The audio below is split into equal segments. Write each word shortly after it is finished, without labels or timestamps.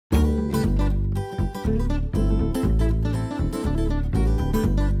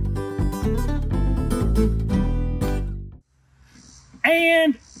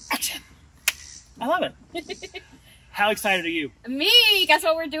And action! I love it. How excited are you? Me! Guess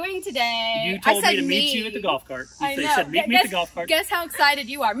what we're doing today? You told me to meet you at the golf cart. I know. You said meet me at the golf cart. Guess how excited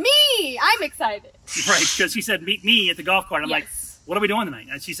you are? Me! I'm excited. Right, because she said meet me at the golf cart. I'm like, what are we doing tonight?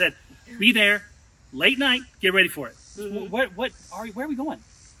 And she said, be there, late night, get ready for it. Where are we going?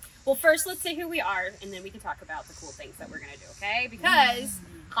 Well, first let's say who we are, and then we can talk about the cool things that we're going to do, okay? Because,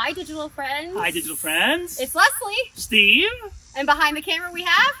 hi digital friends. Hi digital friends. It's Leslie. Steve. And behind the camera we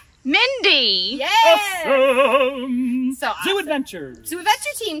have Mindy. Yay! Awesome. So Zoo EDventures. Zoo Adventure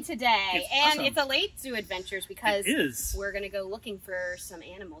team today. Awesome. It's a late Zoo Adventures because It is. we're going to go looking for some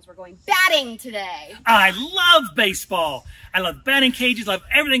animals. We're going batting today. I love baseball. I love batting cages. Love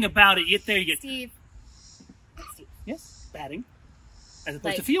everything about it. You get there, you get... Steve. Yes, batting. As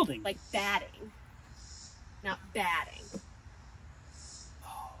opposed to fielding. Like batting. Not batting.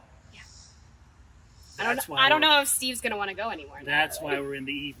 Oh. Yeah. I don't know if Steve's going to want to go anymore. That's why we're in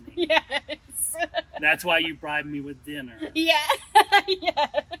the evening. Yes. That's why you bribed me with dinner. Yeah.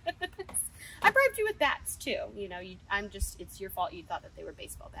 Yes. I bribed you with bats too. You know, it's your fault you thought that they were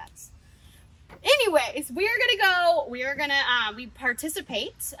baseball bats. Anyways, we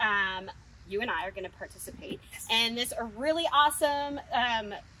participate. You and I are going to participate in this really awesome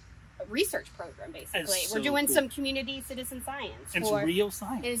research program, basically. So we're doing cool. some community citizen science. And it's real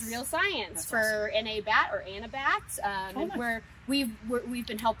science. It is real science. That's for awesome. NA bat or Anabat. And nice. we've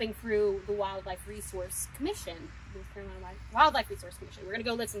been helping through the Wildlife Resource Commission. Wildlife Resource Commission. We're going to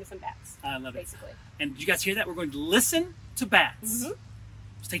go listen to some bats. I love it. Basically. And did you guys hear that? We're going to listen to bats.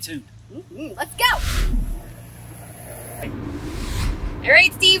 Stay tuned. Let's go. All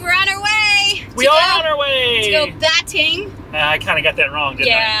right, Steve, we're on our way. We are on our way. To go batting. I kind of got that wrong,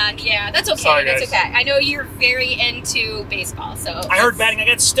 didn't I? Yeah, that's okay. Sorry, that's guys. okay. I know you're very into baseball, so. I heard batting, I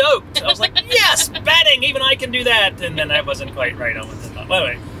got stoked. I was like, yes, batting, even I can do that. And then that wasn't quite right on with it. Well,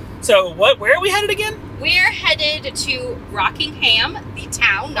 anyway, so where are we headed again? We're headed to Rockingham, the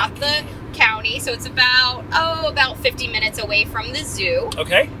town, not the county. So it's about 50 minutes away from the zoo.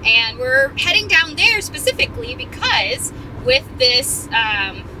 Okay. And we're heading down there specifically because with this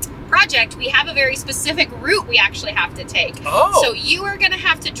project, we have a very specific route we actually have to take. Oh. So you are going to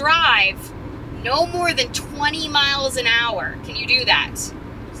have to drive no more than 20 miles an hour. Can you do that?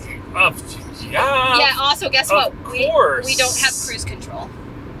 Yeah. Yeah, also, guess what? Of course. We don't have cruise control.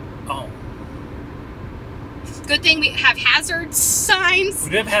 Oh. Good thing we have hazard signs.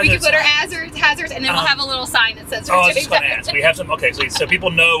 We do have hazard We can put our signs. hazards, and then we'll have a little sign that says I we're was doing just going to that. ask. We have some, okay, so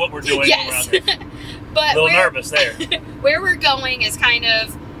people know what we're doing Yes. around here. But A little nervous there. Where we're going is kind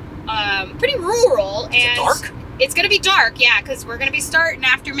of pretty rural. Is it dark? It's going to be dark, yeah, because we're going to be starting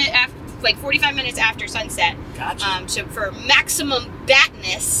after like 45 minutes after sunset. Gotcha. So for maximum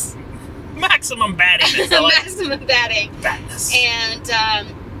batness. Maximum battiness. I like Maximum batting. batness.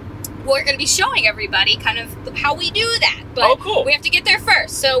 And we're going to be showing everybody kind of how we do that. But cool. we have to get there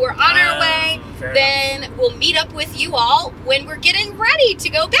first. So we're on our way. Then we'll meet up with you all when we're getting ready to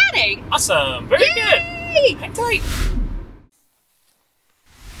go batting. Awesome. Very Yay! good. Hang tight.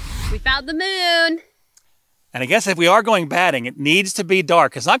 We found the moon. And I guess if we are going batting, it needs to be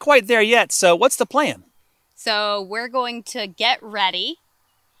dark. It's not quite there yet. So what's the plan? So we're going to get ready.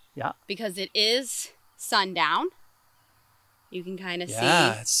 Yeah. Because it is sundown. You can kind of see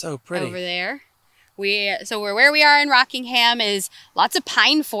it's so pretty. over there. So where we are in Rockingham is lots of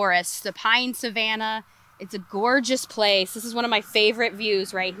pine forests, the pine savanna. It's a gorgeous place. This is one of my favorite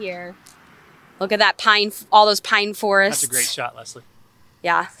views right here. Look at that all those pine forests. That's a great shot, Leslie.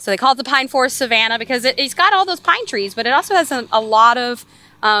 Yeah, so they call it the pine forest savanna because it's got all those pine trees, but it also has a lot of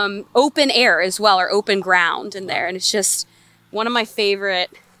open air as well, or open ground in there. And it's just one of my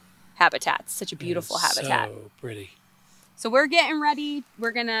favorite habitats. Such a beautiful habitat. So pretty. So we're getting ready.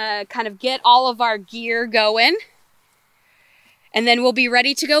 We're gonna kind of get all of our gear going, and then we'll be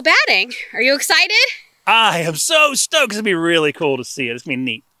ready to go batting. Are you excited? I am so stoked. It's gonna be really cool to see it. It's gonna be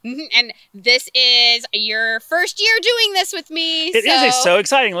neat. And this is your first year doing this with me. It is. It's so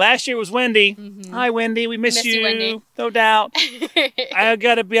exciting. Last year was Wendy. Hi, Wendy. We miss you, Wendy. no doubt. I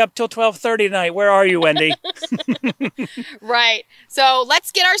gotta be up till 12:30 tonight. Where are you, Wendy? Right. So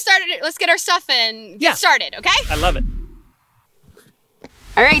let's get our stuff and get started. Okay. I love it.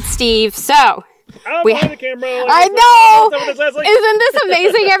 All right, Steve. So We have the camera. I know. Isn't this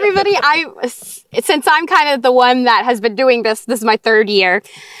amazing, everybody? Since I'm kind of the one that has been doing this is my third year.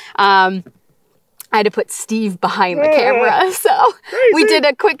 I had to put Steve behind the camera. So we did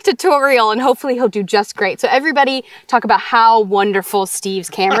a quick tutorial and hopefully he'll do just great. So everybody talk about how wonderful Steve's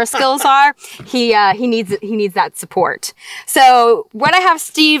camera skills are. He needs that support. So what I have,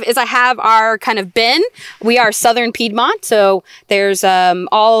 Steve, is I have our kind of bin. We are Southern Piedmont. So there's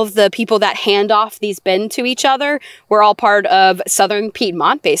all of the people that hand off these bins to each other. We're all part of Southern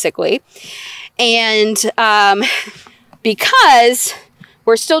Piedmont, basically. And because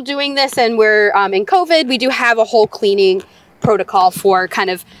we're still doing this and we're in COVID, we do have a whole cleaning protocol for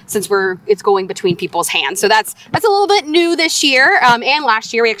kind of, since it's going between people's hands. So that's a little bit new this year and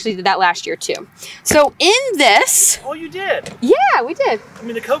last year. We actually did that last year too. So in this. Oh, you did? Yeah, we did. I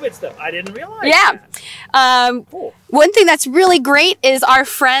mean, the COVID stuff, I didn't realize that. Cool. One thing that's really great is our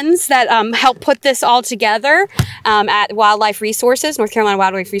friends that help put this all together at Wildlife Resources, North Carolina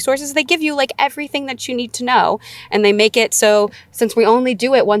Wildlife Resources. They give you like everything that you need to know, and they make it so, since we only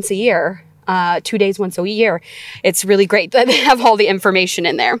do it once a year, 2 days once a year, it's really great that they have all the information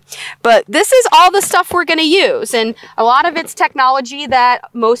in there. But this is all the stuff we're going to use, and a lot of it's technology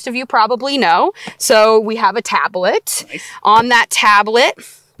that most of you probably know. So we have a tablet. Nice. On that tablet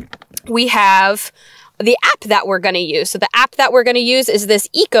we have the app that we're going to use. So the app that we're going to use is this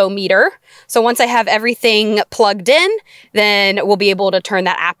eco meter. So once I have everything plugged in, then we'll be able to turn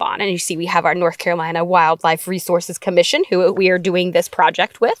that app on. And you see we have our North Carolina Wildlife Resources Commission, who we are doing this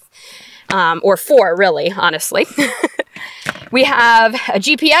project with. Or for, really, honestly. We have a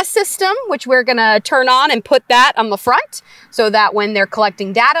GPS system, which we're going to turn on and put that on the front so that when they're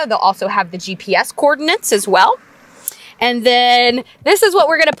collecting data, they'll also have the GPS coordinates as well. And then this is what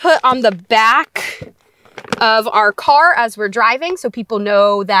we're going to put on the back of our car as we're driving, so people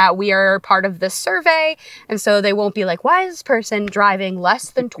know that we are part of this survey, and so they won't be like, why is this person driving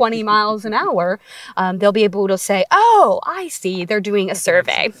less than 20 miles an hour? They'll be able to say, oh, I see, they're doing a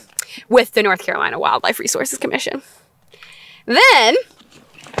survey with the North Carolina Wildlife Resources Commission. Then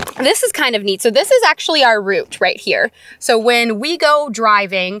this is kind of neat. So this is actually our route right here. So when we go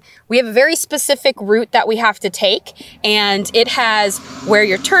driving, we have a very specific route that we have to take, and it has where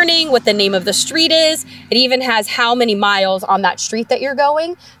you're turning, what the name of the street is. It even has how many miles on that street that you're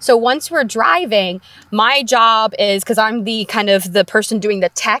going. So once we're driving, my job is, because I'm the kind of the person doing the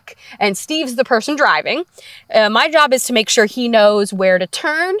tech and Steve's the person driving, my job is to make sure he knows where to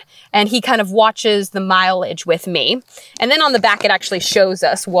turn, and he kind of watches the mileage with me. And then on the back, it actually shows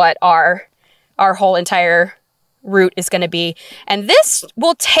us what our whole entire route is going to be. And this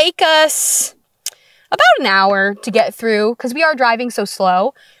will take us about an hour to get through, because we are driving so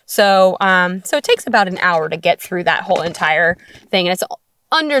slow. So it takes about an hour to get through that whole entire thing, and it's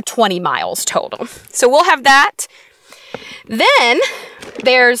under 20 miles total. So we'll have that. Then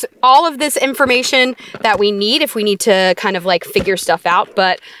there's all of this information that we need if we need to kind of like figure stuff out.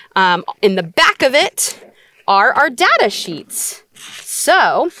 But in the back of it are our data sheets.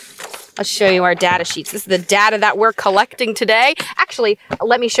 So I'll show you our data sheets. This is the data that we're collecting today. Actually,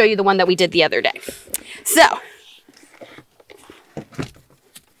 let me show you the one that we did the other day. So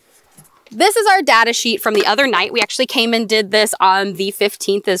this is our data sheet from the other night. We actually came and did this on the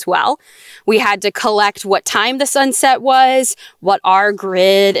 15th as well. We had to collect what time the sunset was, what our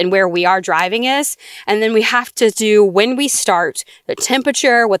grid and where we are driving is. And then we have to do when we start, the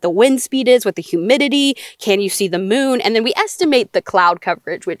temperature, what the wind speed is, what the humidity, can you see the moon? And then we estimate the cloud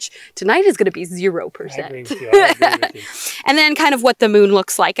coverage, which tonight is going to be 0%. I agree with you. I agree with you. And then kind of what the moon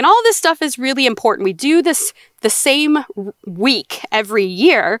looks like. And all this stuff is really important. We do this the same week every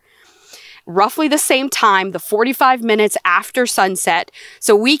year, roughly the same time, the 45 minutes after sunset,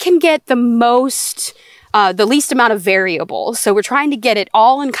 so we can get the least amount of variables. So we're trying to get it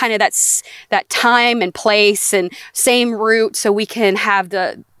all in kind of that time and place and same route, so we can have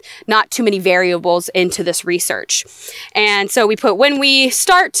not too many variables into this research. And so we put when we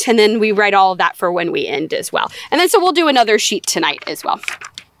start, and then we write all of that for when we end as well. And then so we'll do another sheet tonight as well.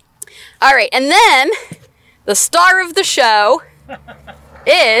 All right, and then the star of the show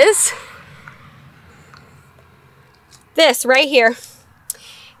is this right here,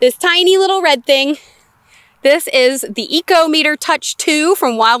 this tiny little red thing. This is the Ecometer Touch 2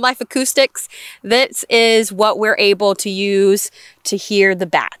 from Wildlife Acoustics. This is what we're able to use to hear the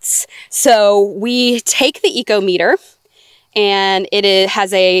bats. So we take the Ecometer, and it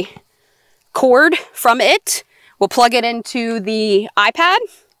has a cord from it. We'll plug it into the iPad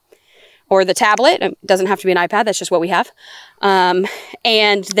or the tablet. It doesn't have to be an iPad, that's just what we have.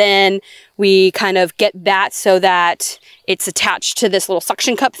 And then we kind of get that so that it's attached to this little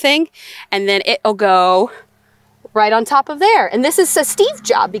suction cup thing, and then it'll go right on top of there. And this is a Steve's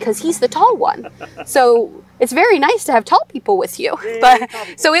job because he's the tall one. So it's very nice to have tall people with you. But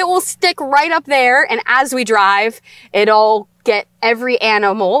so it will stick right up there. And as we drive, it'll get every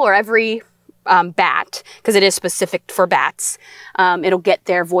animal or every bat, because it is specific for bats. It'll get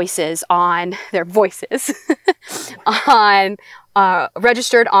their voices on on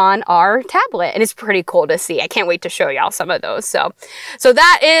registered on our tablet, and it's pretty cool to see. I can't wait to show y'all some of those. So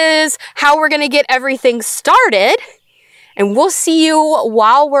that is how we're gonna get everything started, and we'll see you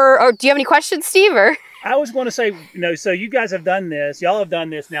while we're. Oh, do you have any questions, Steve? Or? I was going to say, so you guys have done this. Y'all have done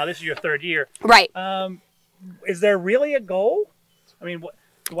this now. This is your 3rd year, right? Is there really a goal? I mean,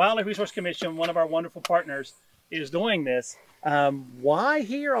 the Wildlife Resource Commission, one of our wonderful partners, is doing this. Why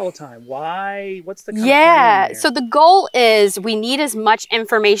here all the time? Why? What's the plan there? So the goal is we need as much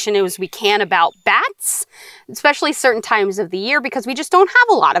information as we can about bats, especially certain times of the year, because we just don't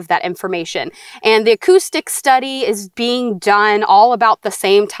have a lot of that information. And the acoustic study is being done all about the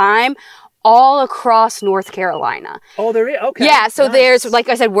same time, all across North Carolina. Oh, there is? Okay. Yeah, so nice. There's, like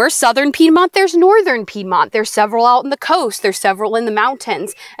I said, we're southern Piedmont, there's northern Piedmont, there's several out in the coast, there's several in the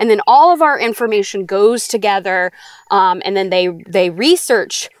mountains, and then all of our information goes together, and then they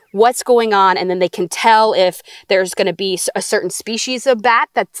research what's going on, and then they can tell if there's going to be a certain species of bat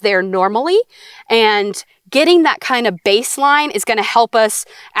that's there normally, and getting that kind of baseline is going to help us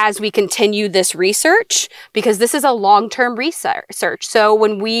as we continue this research, because this is a long-term research. So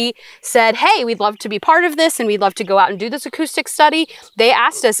when we said, hey, we'd love to be part of this and we'd love to go out and do this acoustic study, they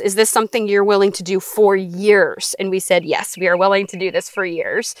asked us, is this something you're willing to do for years? And we said, yes, we are willing to do this for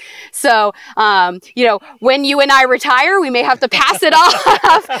years. So, when you and I retire, we may have to pass it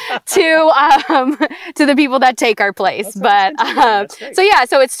off to the people that take our place. But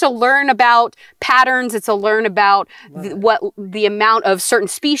so it's to learn about patterns. It's to learn about the amount of certain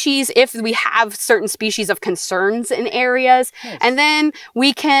species, if we have certain species of concerns in areas. Nice. And then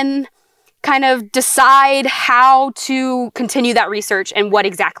we can kind of decide how to continue that research and what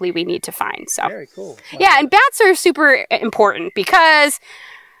exactly we need to find. So very cool. Yeah, and bats are super important because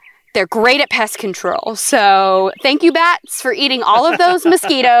they're great at pest control. So thank you, bats, for eating all of those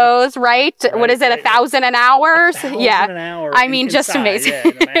mosquitoes, right? What is it, 1,000 an hour? 1,000 yeah. an hour. I mean, just amazing.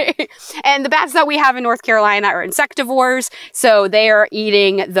 Yeah, and the bats that we have in North Carolina are insectivores. So they are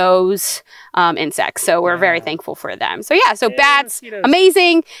eating those insects. So we're very thankful for them. So yeah, bats, mosquitoes.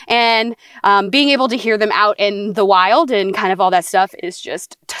 Amazing. And being able to hear them out in the wild and kind of all that stuff is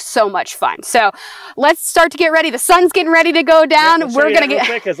just so much fun. So let's start to get ready. The sun's getting ready to go down. Yeah, we're going to get...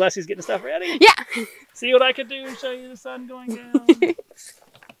 quick as Leslie's getting stuff ready. Yeah. See what I could do? Show you the sun going down.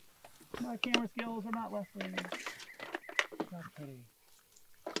 My camera skills are not Leslie. That's pretty.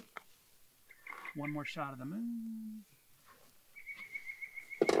 One more shot of the moon.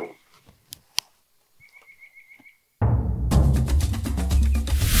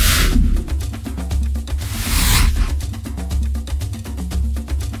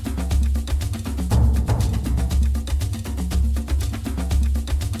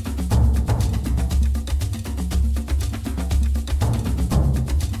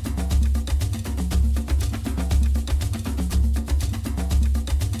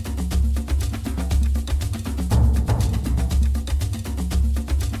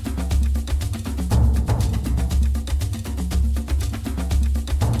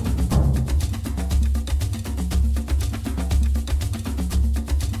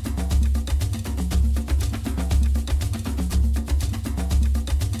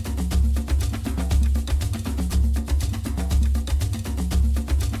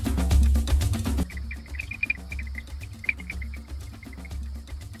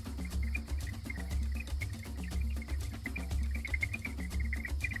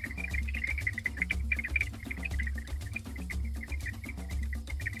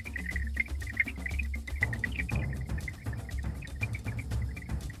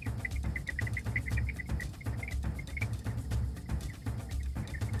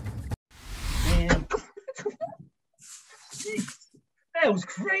 That was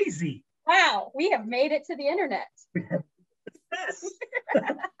crazy. Wow, we have made it to the internet. Yes.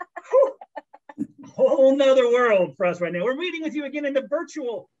 Whole nother world for us right now. We're meeting with you again in the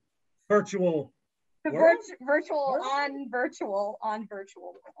virtual virtual world.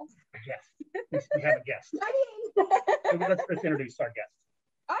 Yes, we have a guest. Let's introduce our guest.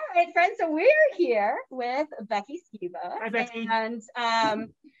 All right, friends. So we're here with Becky Skiba. Hi, Becky. And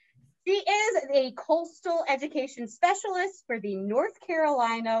she is a coastal education specialist for the North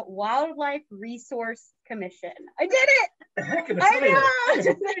Carolina Wildlife Resource Commission. I did it! The heck of a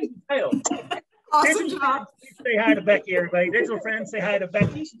title. Awesome job. Say hi to Becky, everybody. Digital friends, say hi to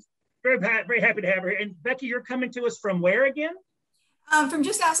Becky. very happy to have her here. And Becky, you're coming to us from where again? From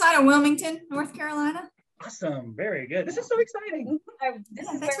just outside of Wilmington, North Carolina. Awesome. Very good. This is so exciting.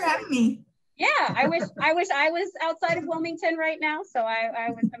 Thanks for having me. Yeah, I wish I was outside of Wilmington right now. So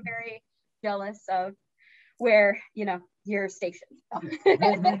I'm very jealous of where, you're stationed.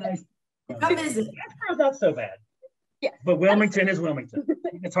 Come visit. That's not so bad. Yeah. But Wilmington is Wilmington.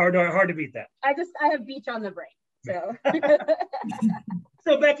 It's hard to beat that. I have beach on the brain. So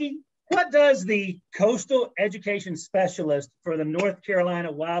So Becky, what does the Coastal Education Specialist for the North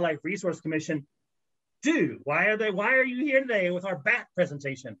Carolina Wildlife Resource Commission do? Why are you here today with our bat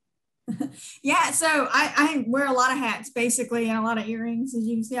presentation? Yeah, so I wear a lot of hats basically and a lot of earrings. As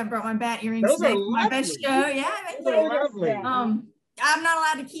you can see, I brought my bat earrings Those today are for my best show. Yeah, those are lovely. I'm not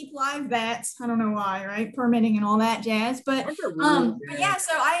allowed to keep live bats. I don't know why, right? Permitting and all that jazz. But yeah,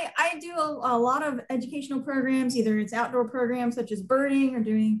 so I do a lot of educational programs. Either it's outdoor programs such as birding or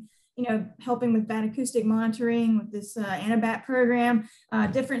doing, helping with bat acoustic monitoring with this Anabat program,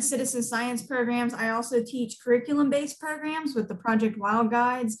 different citizen science programs. I also teach curriculum-based programs with the Project Wild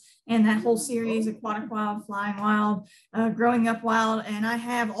Guides and that whole series, Aquatic Wild, Flying Wild, Growing Up Wild. And I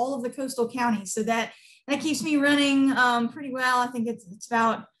have all of the coastal counties. So that keeps me running pretty well. I think it's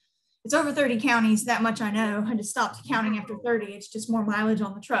over 30 counties. That much I know. I just stopped counting after 30. It's just more mileage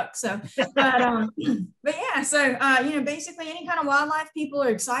on the truck. So, but yeah. So basically any kind of wildlife people are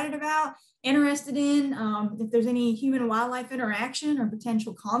excited about, interested in. If there's any human wildlife interaction or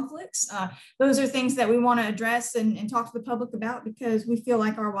potential conflicts, those are things that we want to address and talk to the public about, because we feel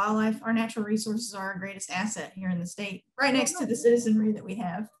like our wildlife, our natural resources are our greatest asset here in the state, right next to the citizenry that we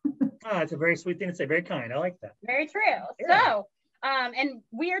have. It's a very sweet thing to say. Very kind. I like that. Very true. Yeah. So, and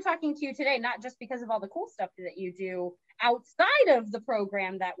we are talking to you today, not just because of all the cool stuff that you do outside of the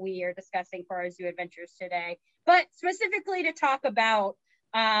program that we are discussing for our Zoo Adventures today, but specifically to talk about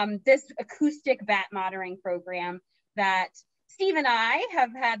this acoustic bat monitoring program that Steve and I have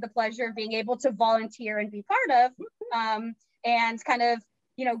had the pleasure of being able to volunteer and be part of, and kind of,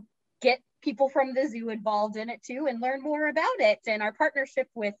 get people from the zoo involved in it too and learn more about it, and our partnership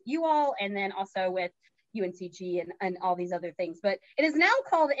with you all, and then also with UNCG and all these other things. But it is now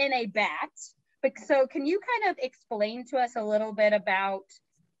called Anabat. But so can you kind of explain to us a little bit about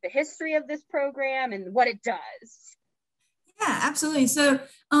the history of this program and what it does? Yeah, absolutely. So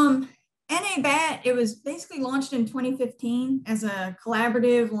Anabat, it was basically launched in 2015 as a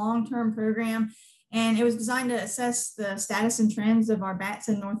collaborative long-term program. And it was designed to assess the status and trends of our bats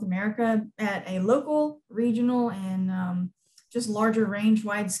in North America at a local, regional, and just larger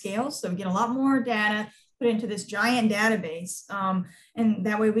range-wide scale. So we get a lot more data put into this giant database. And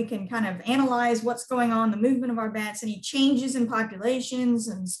that way we can kind of analyze what's going on, the movement of our bats, any changes in populations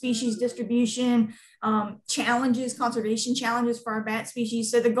and species distribution, challenges, conservation challenges for our bat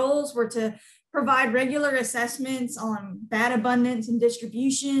species. So the goals were to provide regular assessments on bat abundance and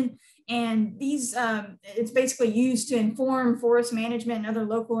distribution. And these, it's basically used to inform forest management and other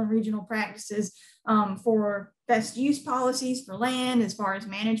local and regional practices for best use policies for land as far as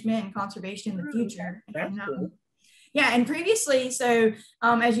management and conservation in the future. That's cool. Yeah, and previously, so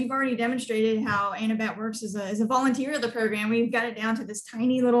as you've already demonstrated how Anabat works as a volunteer of the program, we've got it down to this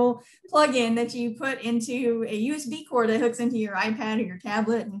tiny little plug-in that you put into a USB cord that hooks into your iPad or your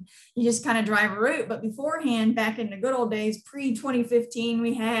tablet, and you just kind of drive a route. But beforehand, back in the good old days, pre-2015,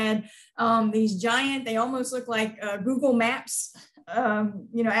 we had these giant, they almost look like Google Maps,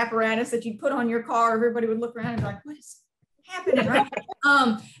 apparatus that you put on your car. Everybody would look around and be like, what is happening, right?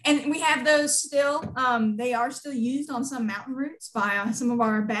 And we have those still. They are still used on some mountain routes by some of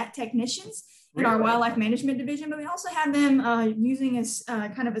our bat technicians in our wildlife management division, but we also have them using as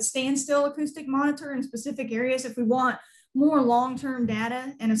kind of a standstill acoustic monitor in specific areas if we want more long-term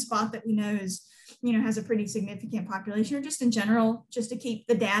data in a spot that we know is, has a pretty significant population, or just in general, just to keep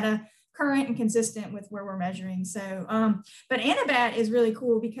the data current and consistent with where we're measuring. So, but Anabat is really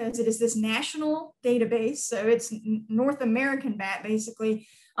cool because it is this national database. So it's North American bat basically.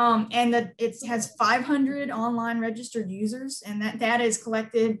 And it has 500 online registered users, and that data is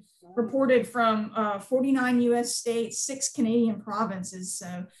collected, reported from 49 US states, 6 Canadian provinces.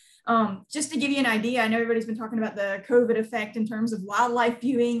 So just to give you an idea, I know everybody's been talking about the COVID effect in terms of wildlife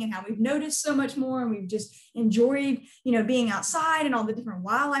viewing and how we've noticed so much more, and we've just enjoyed, being outside and all the different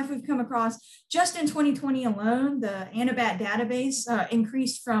wildlife we've come across. Just in 2020 alone, the Anabat database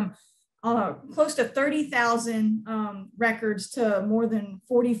increased from close to 30,000 records to more than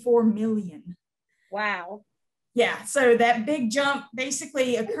 44 million. Wow. Yeah, so that big jump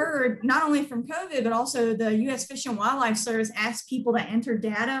basically occurred not only from COVID, but also the U.S. Fish and Wildlife Service asked people to enter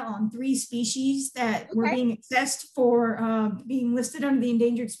data on 3 species that were being assessed for being listed under the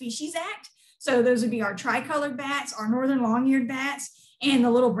Endangered Species Act. So those would be our tricolored bats, our northern long-eared bats, and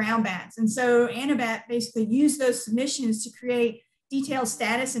the little brown bats. And so Anabat basically used those submissions to create detailed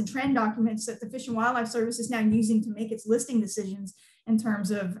status and trend documents that the Fish and Wildlife Service is now using to make its listing decisions in terms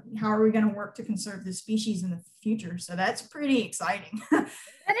of how are we going to work to conserve the species in the future. So that's pretty exciting. It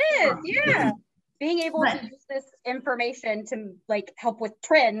is, yeah. Being able to use this information to like help with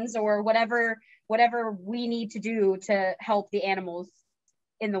trends or whatever we need to do to help the animals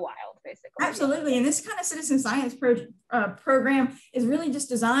in the wild, basically. Absolutely. And this kind of citizen science program is really just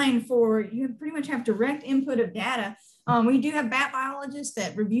designed for, you pretty much have direct input of data. We do have bat biologists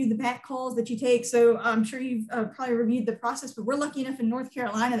that review the bat calls that you take. So I'm sure you've probably reviewed the process, but we're lucky enough in North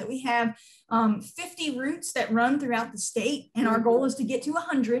Carolina that we have 50 routes that run throughout the state. And our goal is to get to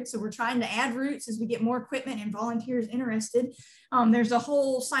 100. So we're trying to add routes as we get more equipment and volunteers interested. There's a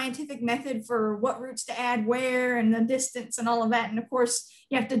whole scientific method for what routes to add where and the distance and all of that. And of course,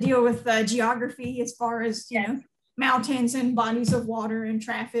 you have to deal with geography as far as, you know, mountains and bodies of water and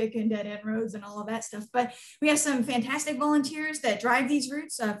traffic and dead end roads and all of that stuff. But we have some fantastic volunteers that drive these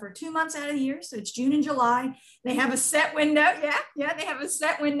routes for 2 months out of the year. So it's June and July. They have a set window. Yeah, they have a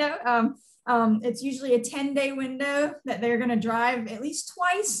set window. It's usually a 10-day window that they're going to drive at least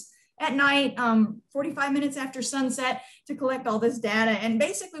twice at night, 45 minutes after sunset to collect all this data. And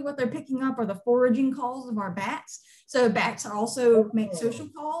basically what they're picking up are the foraging calls of our bats. So bats also make social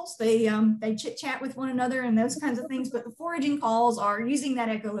calls. They chit chat with one another and those kinds of things. But the foraging calls are using that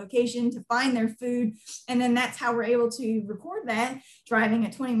echolocation to find their food. And then that's how we're able to record that driving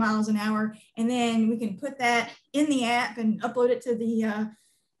at 20 miles an hour. And then we can put that in the app and upload it to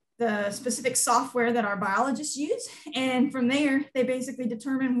the specific software that our biologists use. And from there, they basically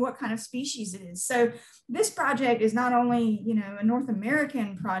determine what kind of species it is. So this project is not only, you know, a North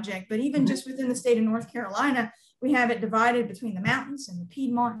American project, but even just within the state of North Carolina, we have it divided between the mountains and the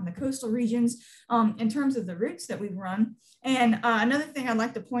Piedmont and the coastal regions in terms of the routes that we've run. And another thing I'd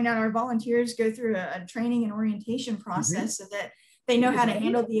like to point out, our volunteers go through a training and orientation process so that they know how to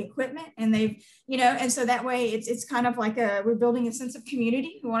handle the equipment, and they've, you know, and so that way it's kind of like we're building a sense of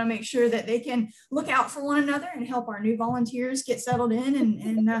community. We want to make sure that they can look out for one another and help our new volunteers get settled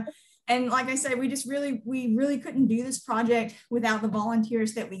in. And like I said, we really couldn't do this project without the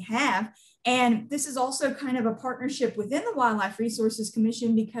volunteers that we have. And this is also kind of a partnership within the Wildlife Resources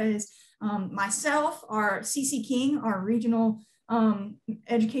Commission because myself, our CC King, our regional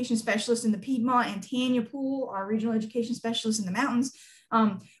education specialist in the Piedmont, and Tanya Poole, our regional education specialist in the mountains,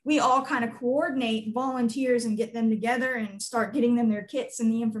 we all kind of coordinate volunteers and get them together and start getting them their kits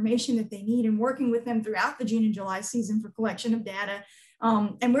and the information that they need and working with them throughout the June and July season for collection of data.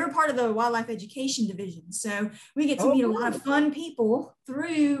 And we're part of the Wildlife Education Division. So we get to meet a lot of fun people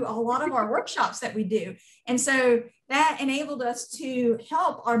through a lot of our workshops that we do. And so that enabled us to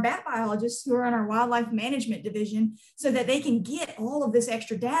help our bat biologists who are in our Wildlife Management Division so that they can get all of this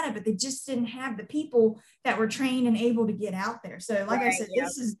extra data, but they just didn't have the people that were trained and able to get out there. So like I said,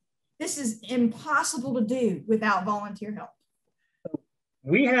 this is impossible to do without volunteer help.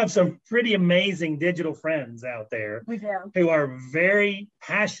 We have some pretty amazing digital friends out there who are very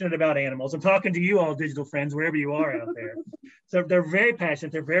passionate about animals. I'm talking to you all digital friends, wherever you are out there. So they're very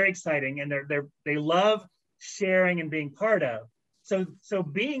passionate, they're very exciting, and they love sharing and being part of. So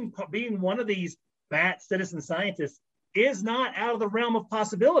being one of these bat citizen scientists is not out of the realm of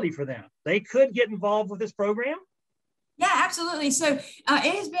possibility for them. They could get involved with this program. Yeah, absolutely. So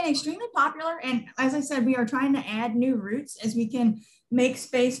it has been extremely popular. And as I said, we are trying to add new routes as we can make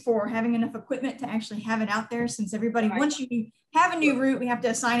space for having enough equipment to actually have it out there, since everybody, once you have a new route, we have to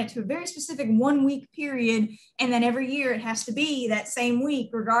assign it to a very specific 1 week period. And then every year it has to be that same week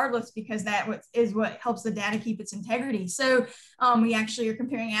regardless, because that is what helps the data keep its integrity. So we actually are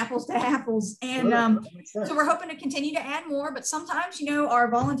comparing apples to apples. And so we're hoping to continue to add more, but sometimes, you know, our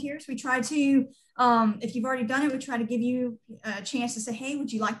volunteers, we try to, if you've already done it, we try to give you a chance to say, hey,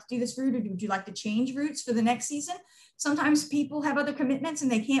 would you like to do this route, or would you like to change routes for the next season? Sometimes people have other commitments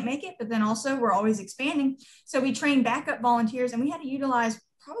and they can't make it, but then also we're always expanding. So we train backup volunteers, and we had to utilize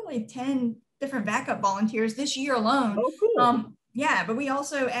probably 10 different backup volunteers this year alone. Oh, cool. Yeah, but we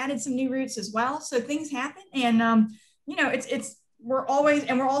also added some new routes as well. So things happen, and you know, we're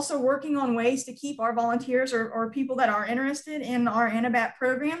also working on ways to keep our volunteers or people that are interested in our Anabat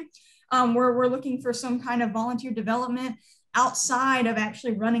program. We're looking for some kind of volunteer development outside of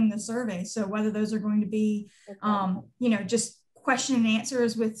actually running the survey. So whether those are going to be, you know, just question and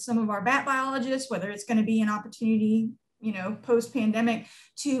answers with some of our bat biologists, whether it's going to be an opportunity, post-pandemic,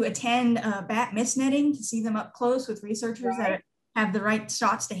 to attend bat mist netting, to see them up close with researchers that have the right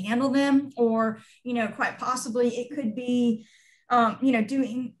shots to handle them, or, quite possibly it could be,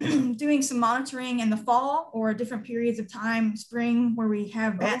 doing some monitoring in the fall or different periods of time, spring, where we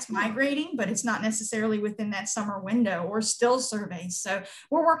have bats migrating, but it's not necessarily within that summer window, or still surveys. So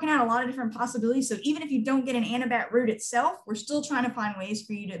we're working out a lot of different possibilities. So even if you don't get an Anabat route itself, we're still trying to find ways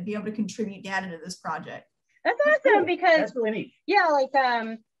for you to be able to contribute data to this project. That's awesome, because that's really neat. Yeah, like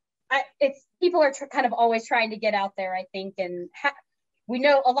it's people are kind of always trying to get out there, I think, and we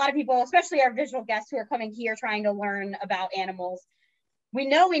know a lot of people, especially our visual guests who are coming here trying to learn about animals. We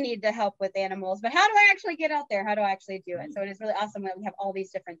know we need the help with animals, but how do I actually get out there? How do I actually do it? So it is really awesome that we have all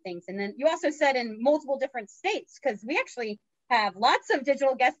these different things. And then you also said in multiple different states, because we actually have lots of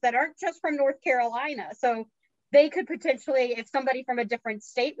digital guests that aren't just from North Carolina. So they could potentially, if somebody from a different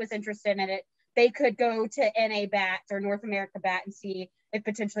state was interested in it, they could go to NA BAT or North America BAT and see if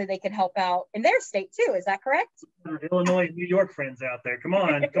potentially they could help out in their state too. Is that correct? Our Illinois, New York friends out there. Come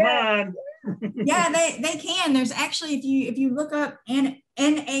on, come on. Yeah, they can. There's actually, if you look up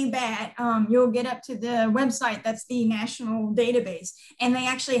NA BAT, you'll get up to the website. That's the national database, and they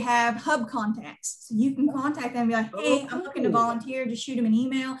actually have hub contacts. So you can contact them and be like, hey, I'm looking to volunteer. Just shoot them an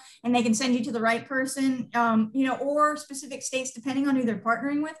email, and they can send you to the right person, or specific states depending on who they're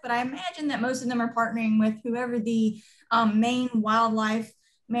partnering with. But I imagine that most of them are partnering with whoever the main wildlife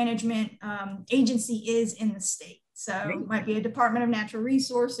management agency is in the state. So it might be a Department of Natural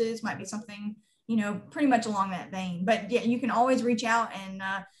Resources, might be something, pretty much along that vein. But yeah, you can always reach out and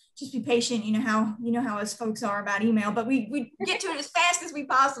just be patient. You know how us folks are about email, but we get to it as fast as we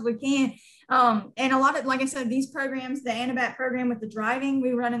possibly can. And a lot of, like I said, these programs, the Anabat program with the driving,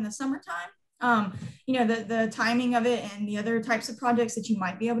 we run in the summertime. The timing of it and the other types of projects that you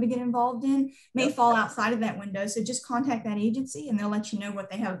might be able to get involved in may fall outside of that window. So just contact that agency and they'll let you know what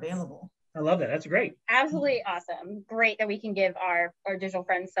they have available. I love that. That's great. Absolutely awesome. Great that we can give our digital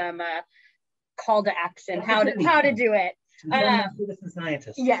friends some call to action, how to do it. Citizen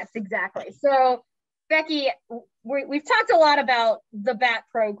scientists. Yes, exactly. So Becky, we've talked a lot about the BAT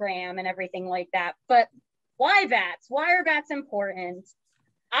program and everything like that, but why bats? Why are bats important?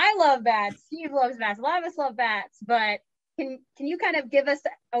 I love bats. Steve loves bats. A lot of us love bats, but can you kind of give us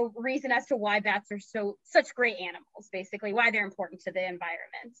a reason as to why bats are such great animals, basically, why they're important to the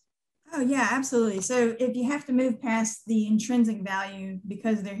environment? Oh yeah, absolutely. So if you have to move past the intrinsic value,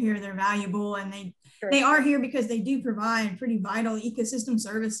 because they're here, they're valuable, and they are here because they do provide pretty vital ecosystem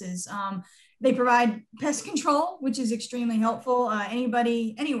services. They provide pest control, which is extremely helpful.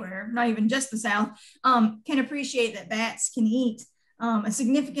 Anybody, anywhere, not even just the South, can appreciate that bats can eat a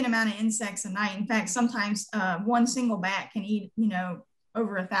significant amount of insects a night. In fact, sometimes one single bat can eat,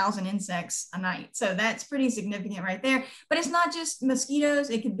 over 1,000 insects a night. So that's pretty significant right there. But it's not just mosquitoes.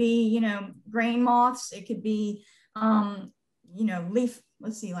 It could be, grain moths. It could be, like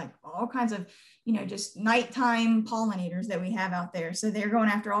all kinds of, just nighttime pollinators that we have out there. So they're going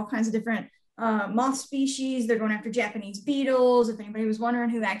after all kinds of different moth species. They're going after Japanese beetles. If anybody was wondering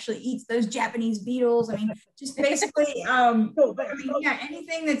who actually eats those Japanese beetles, I mean, just basically,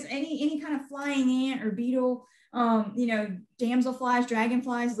 anything that's any kind of flying ant or beetle, damselflies,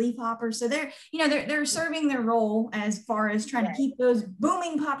 dragonflies, leafhoppers. So they're serving their role as far as trying to keep those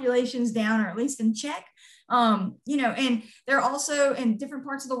booming populations down, or at least in check. And they're also in different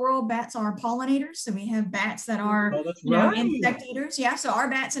parts of the world. Bats are pollinators. So we have bats that are, insect eaters. Yeah. So our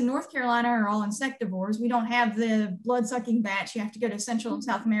bats in North Carolina are all insectivores. We don't have the blood sucking bats. You have to go to Central and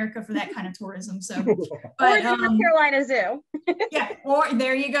South America for that kind of tourism. So, but North Carolina Zoo. Yeah. Or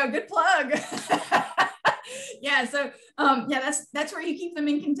there you go. Good plug. Yeah. So, that's where you keep them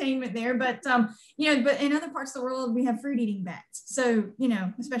in containment there. But, but in other parts of the world, we have fruit eating bats. So,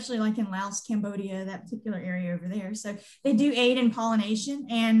 especially like in Laos, Cambodia, that particular area over there. So they do aid in pollination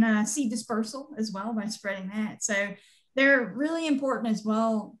and seed dispersal as well by spreading that. So they're really important as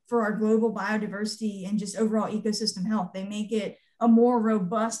well for our global biodiversity and just overall ecosystem health. They make it a more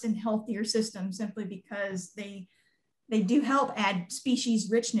robust and healthier system simply because they do help add species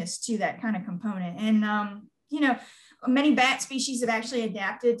richness to that kind of component. And, many bat species have actually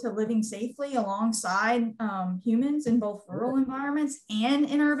adapted to living safely alongside humans in both rural environments and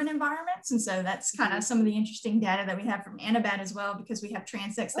in urban environments. And so that's kind of some of the interesting data that we have from Anabat as well, because we have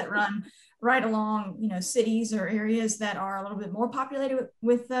transects that run right along, cities or areas that are a little bit more populated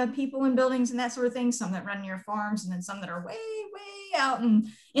with people and buildings and that sort of thing. Some that run near farms, and then some that are way, way out and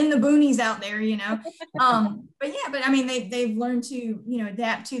in the boonies out there, but I mean, they've learned to,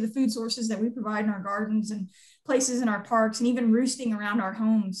 adapt to the food sources that we provide in our gardens. And places in our parks and even roosting around our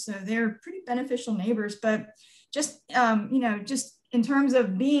homes. So they're pretty beneficial neighbors. But just, just in terms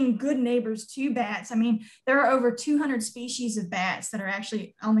of being good neighbors to bats, I mean, there are over 200 species of bats that are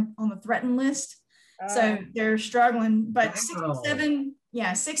actually on the threatened list. So they're struggling, but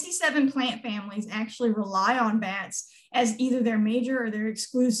 67 plant families actually rely on bats as either their major or their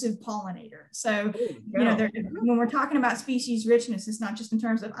exclusive pollinator. So, when we're talking about species richness, it's not just in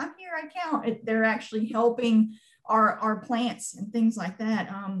terms of I'm here, I count. They're actually helping our plants and things like that.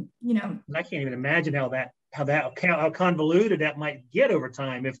 I can't even imagine how convoluted that might get over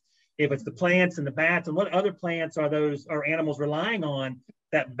time if it's the plants and the bats, and what other plants are animals relying on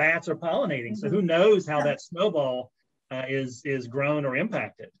that bats are pollinating. So who knows how that snowball is grown or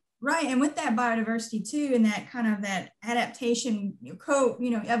impacted. Right, and with that biodiversity too, and that kind of that adaptation,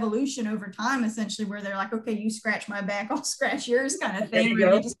 evolution over time, essentially, where they're like, okay, you scratch my back, I'll scratch yours, kind of thing.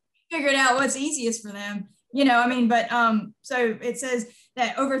 Where they just figured out what's easiest for them. But so it says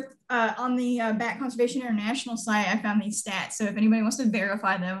that over on the Bat Conservation International site, I found these stats. So if anybody wants to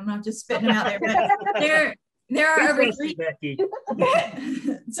verify them, I'm not just spitting them out there, but there are over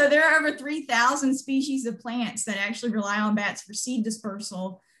so there are over 3,000 species of plants that actually rely on bats for seed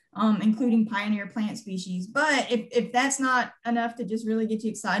dispersal, including pioneer plant species. But if that's not enough to just really get you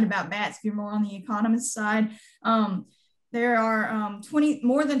excited about bats, if you're more on the economist side, there are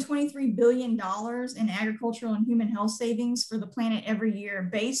more than $23 billion in agricultural and human health savings for the planet every year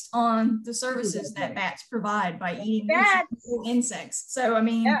based on the services that bats provide by eating insects. So, I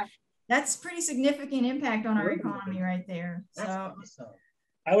mean, that's pretty significant impact on our economy right there. So awesome.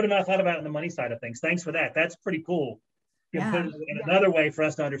 I would have not thought about it on the money side of things. Thanks for that. That's pretty cool. You can put it in another way for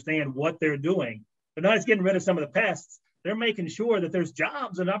us to understand what they're doing. They're not just getting rid of some of the pests. They're making sure that there's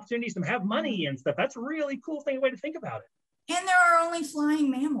jobs and opportunities to have money and stuff. That's a really cool way to think about it. And they're our only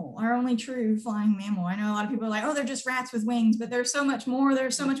true flying mammal. I know a lot of people are like, oh, they're just rats with wings, but there's so much more.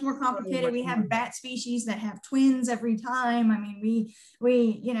 They're so much more complicated. We have bat species that have twins every time. I mean, we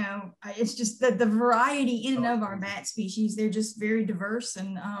it's just the variety in and of our bat species. They're just very diverse.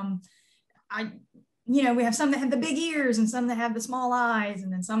 And we have some that have the big ears and some that have the small eyes,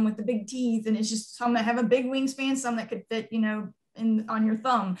 and then some with the big teeth. And it's just some that have a big wingspan, some that could fit, on your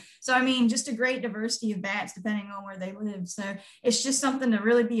thumb. So, I mean, just a great diversity of bats depending on where they live. So it's just something to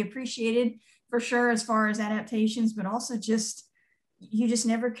really be appreciated for sure as far as adaptations, but also you just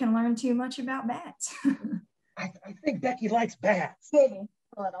never can learn too much about bats. I think Becky likes bats. I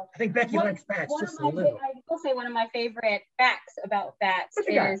think Becky likes bats just a little. I will say one of my favorite facts about bats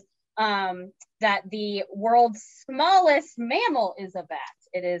is that the world's smallest mammal is a bat.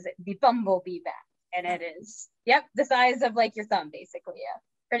 It is the bumblebee bat. And it is, the size of like your thumb, basically. Yeah,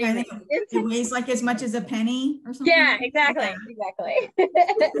 pretty amazing. It weighs like as much as a penny or something. Yeah, exactly.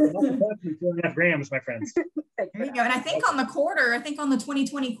 4.5 grams, my friends. There you go. And I think on the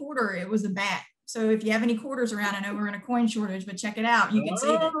 2020 quarter, it was a bat. So if you have any quarters around, I know we're in a coin shortage, but check it out. You can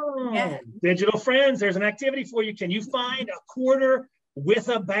see it. Yeah. Digital friends, there's an activity for you. Can you find a quarter with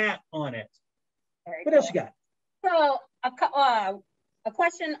a bat on it? What else you got? So a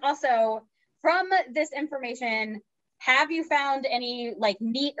question also. From this information, have you found any like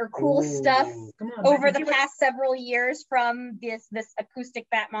neat or cool stuff over the past several years from this acoustic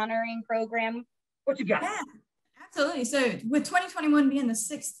bat monitoring program? What you got? Yeah, absolutely. So with 2021 being the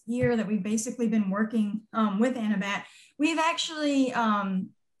 6th year that we've basically been working with Anabat, we've actually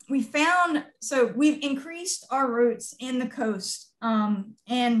we've increased our routes in the coast.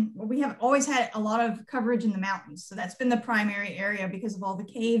 And we have always had a lot of coverage in the mountains. So that's been the primary area because of all the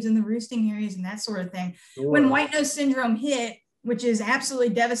caves and the roosting areas and that sort of thing. Sure. When white nose syndrome hit, which is absolutely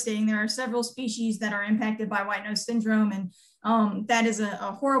devastating, there are several species that are impacted by white nose syndrome. And that is a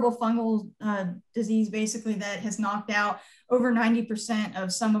horrible fungal disease, basically, that has knocked out over 90%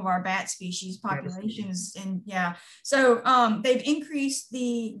 of some of our bat species populations. And so they've increased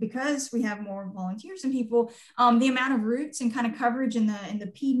because we have more volunteers and people, the amount of routes and kind of coverage in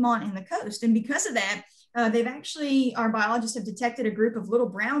the Piedmont and the coast. And because of that, our biologists have detected a group of little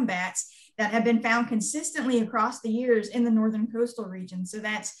brown bats that have been found consistently across the years in the northern coastal region. So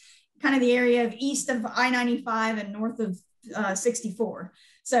that's kind of the area of east of I-95 and north of 64.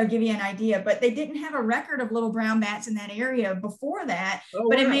 So give you an idea, but they didn't have a record of little brown bats in that area before that.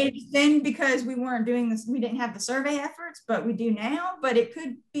 It may have been because we weren't doing this. We didn't have the survey efforts, but we do now, but it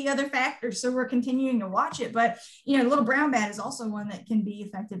could be other factors. So we're continuing to watch it. But, little brown bat is also one that can be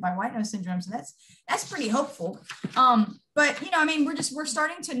affected by white nose syndrome. So that's pretty hopeful. But, we're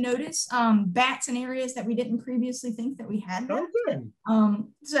starting to notice bats in areas that we didn't previously think that we had them. Oh, good.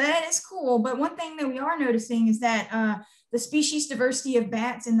 So that is cool. But one thing that we are noticing is that the species diversity of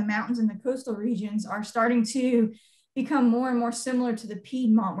bats in the mountains and the coastal regions are starting to become more and more similar to the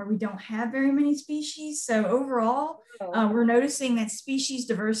Piedmont, where we don't have very many species. So overall, we're noticing that species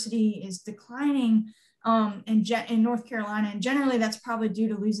diversity is declining in North Carolina. And generally that's probably due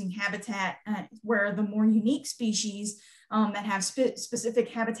to losing habitat, where the more unique species that have specific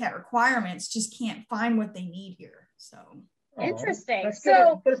habitat requirements just can't find what they need here. So interesting. That's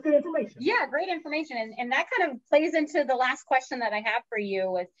so good. That's good information. Yeah, great information. And that kind of plays into the last question that I have for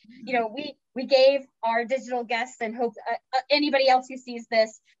you is, you know, we gave our digital guests, and hope anybody else who sees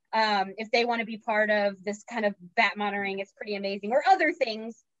this, if they want to be part of this kind of bat monitoring, it's pretty amazing, or other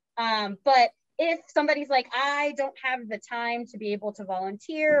things. But if somebody's like, I don't have the time to be able to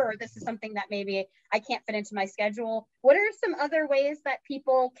volunteer, or this is something that maybe I can't fit into my schedule, what are some other ways that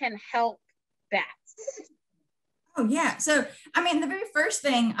people can help bats? Oh yeah. So, I mean, the very first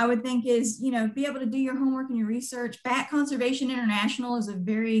thing I would think is, you know, be able to do your homework and your research. Bat Conservation International is a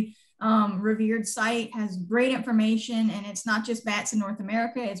very revered site, has great information, and it's not just bats in North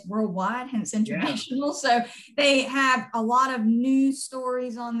America, it's worldwide, hence international. Yeah. So they have a lot of news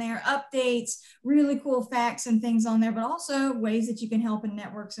stories on there, updates, really cool facts and things on there, but also ways that you can help in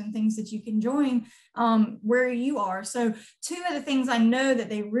networks and things that you can join where you are. So two of the things I know that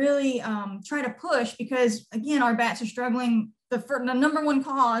they really try to push, because again, our bats are struggling, the number one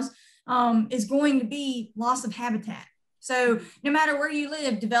cause is going to be loss of habitat. So no matter where you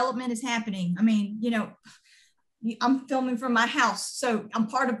live, development is happening. I mean, you know, I'm filming from my house, so I'm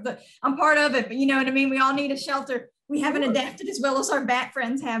part of it, but you know what I mean? We all need a shelter. We haven't adapted as well as our bat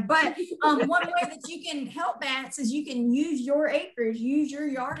friends have. But one way that you can help bats is you can use your acreage, use your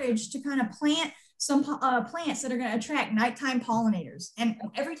yardage to kind of plant some plants that are going to attract nighttime pollinators. And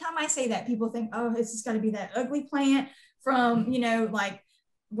every time I say that, people think, oh, it's just got to be that ugly plant from, you know, like,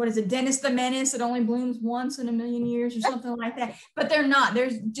 what is it, Dennis the Menace, it only blooms once in a million years or something like that. But they're not.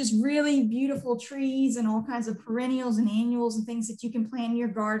 There's just really beautiful trees and all kinds of perennials and annuals and things that you can plant in your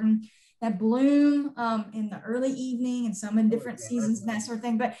garden that bloom in the early evening, and some in different seasons and that sort of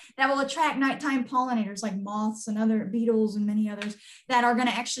thing, but that will attract nighttime pollinators like moths and other beetles and many others that are going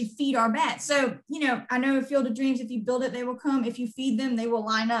to actually feed our bats. So, you know, I know Field of Dreams, if you build it, they will come. If you feed them, they will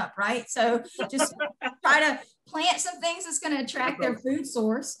line up, right? So just try to plant some things that's going to attract their food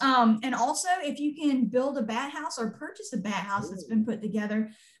source. And also, if you can build a bat house or purchase a bat house that's been put together,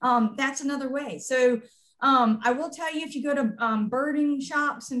 that's another way. So I will tell you, if you go to birding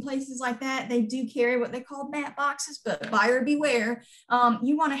shops and places like that, they do carry what they call bat boxes, but buyer beware.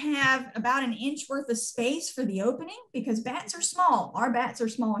 You want to have about an inch worth of space for the opening, because bats are small. Our bats are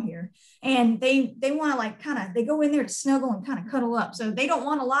small here, and they want to like they go in there to snuggle and kind of cuddle up. So they don't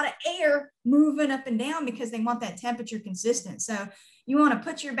want a lot of air moving up and down, because they want that temperature consistent. So you want to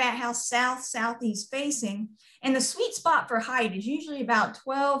put your bat house southeast facing, and the sweet spot for height is usually about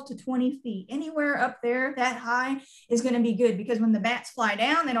 12 to 20 feet. Anywhere up there that high is going to be good, because when the bats fly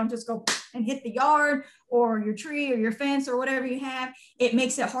down, they don't just go and hit the yard or your tree or your fence or whatever you have. It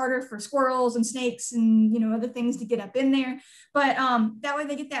makes it harder for squirrels and snakes and, you know, other things to get up in there. But that way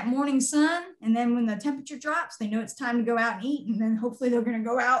they get that morning sun, and then when the temperature drops, they know it's time to go out and eat, and then hopefully they're going to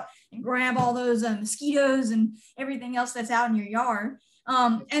go out and grab all those mosquitoes and everything else that's out in your yard.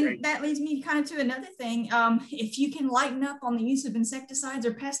 And that leads me kind of to another thing. If you can lighten up on the use of insecticides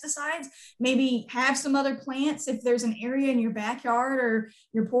or pesticides, maybe have some other plants. If there's an area in your backyard or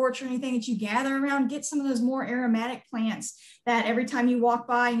your porch or anything that you gather around, get some of those more aromatic plants that every time you walk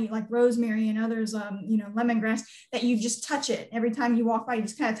by, and you, like rosemary and others, you know, lemongrass, that you just touch it. Every time you walk by, you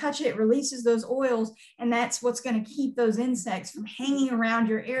just kind of touch it, releases those oils, and that's what's going to keep those insects from hanging around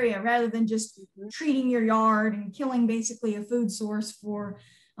your area, rather than just treating your yard and killing basically a food source for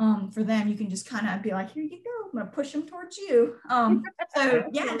them. You can just kind of be like, here you go, I'm going to push them towards you. So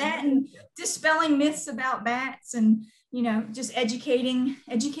yeah, that, and dispelling myths about bats, and, you know, just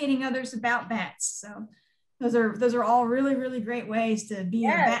educating others about bats. So those are all really, really great ways to be a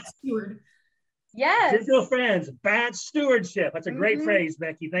bat steward. Yes. Digital friends, bat stewardship. That's a great phrase,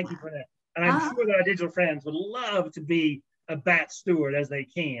 Becky. Thank you for that. And I'm sure that our digital friends would love to be a bat steward as they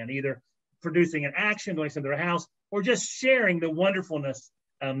can, either producing an action, doing something to their house, or just sharing the wonderfulness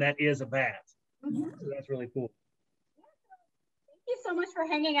that is a bat. So that's really cool. Thank you so much for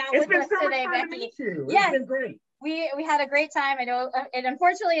hanging out with us today, Becky. Yes. It's been great. We had a great time. I know it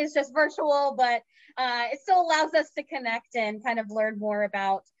unfortunately is just virtual, but it still allows us to connect and kind of learn more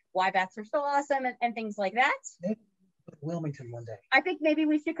about why bats are so awesome and things like that. Maybe Wilmington one day. I think maybe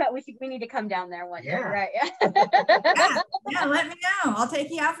we need to come down there one day, right? Yeah, let me know. I'll take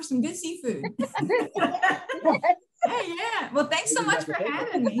you out for some good seafood. Hey, yeah. Well, thanks so much for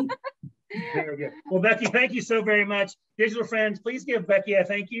having me. Very good. Well, Becky, thank you so very much. Digital friends, please give Becky a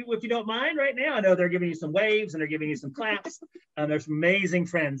thank you if you don't mind right now. I know they're giving you some waves and they're giving you some claps. There's some amazing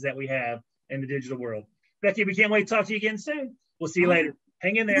friends that we have in the digital world. Becky, we can't wait to talk to you again soon. We'll see you later.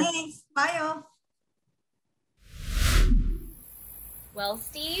 Hang in there. Thanks. Bye, y'all. Well,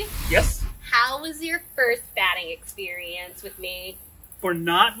 Steve. Yes? How was your first batting experience with me? For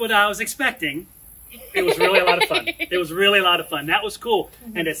not what I was expecting, it was really a lot of fun. It was really a lot of fun. That was cool.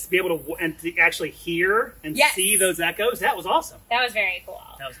 And to be able to actually hear and see those echoes, that was awesome. That was very cool.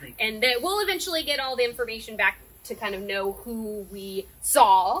 That was neat. And we'll eventually get all the information back to kind of know who we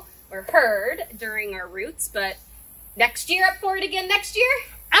saw or heard during our routes. But next year, up for it again next year?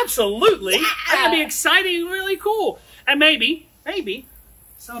 Absolutely. Yeah. That'd be exciting, really cool. And maybe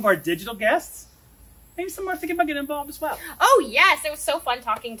some of our digital guests, maybe some more thinking about getting involved as well. Oh, yes. It was so fun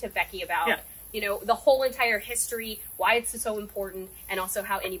talking to Becky about, you know, the whole entire history, why it's so important, and also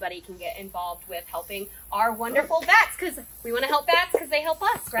how anybody can get involved with helping our wonderful bats, because we want to help bats because they help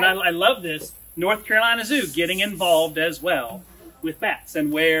us, right? And I love this. North Carolina Zoo getting involved as well with bats.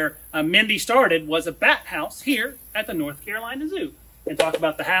 And where Mindy started was a bat house here at the North Carolina Zoo. And talk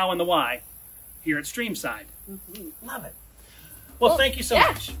about the how and the why here at Streamside. Love it. Well, thank you so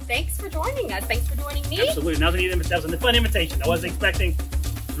much. Thanks for joining us. Thanks for joining me. Absolutely. That was a fun invitation. I wasn't expecting.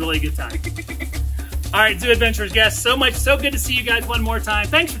 It was really a good time. All right, Zoo Adventures guests, so good to see you guys one more time.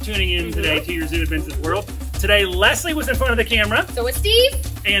 Thanks for tuning in today to your Zoo Adventures world. Today, Leslie was in front of the camera. So was Steve.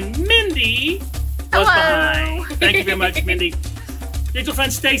 And Mindy was behind. Thank you very much, Mindy. Digital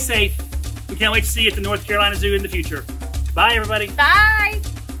friends, stay safe. We can't wait to see you at the North Carolina Zoo in the future. Bye, everybody. Bye.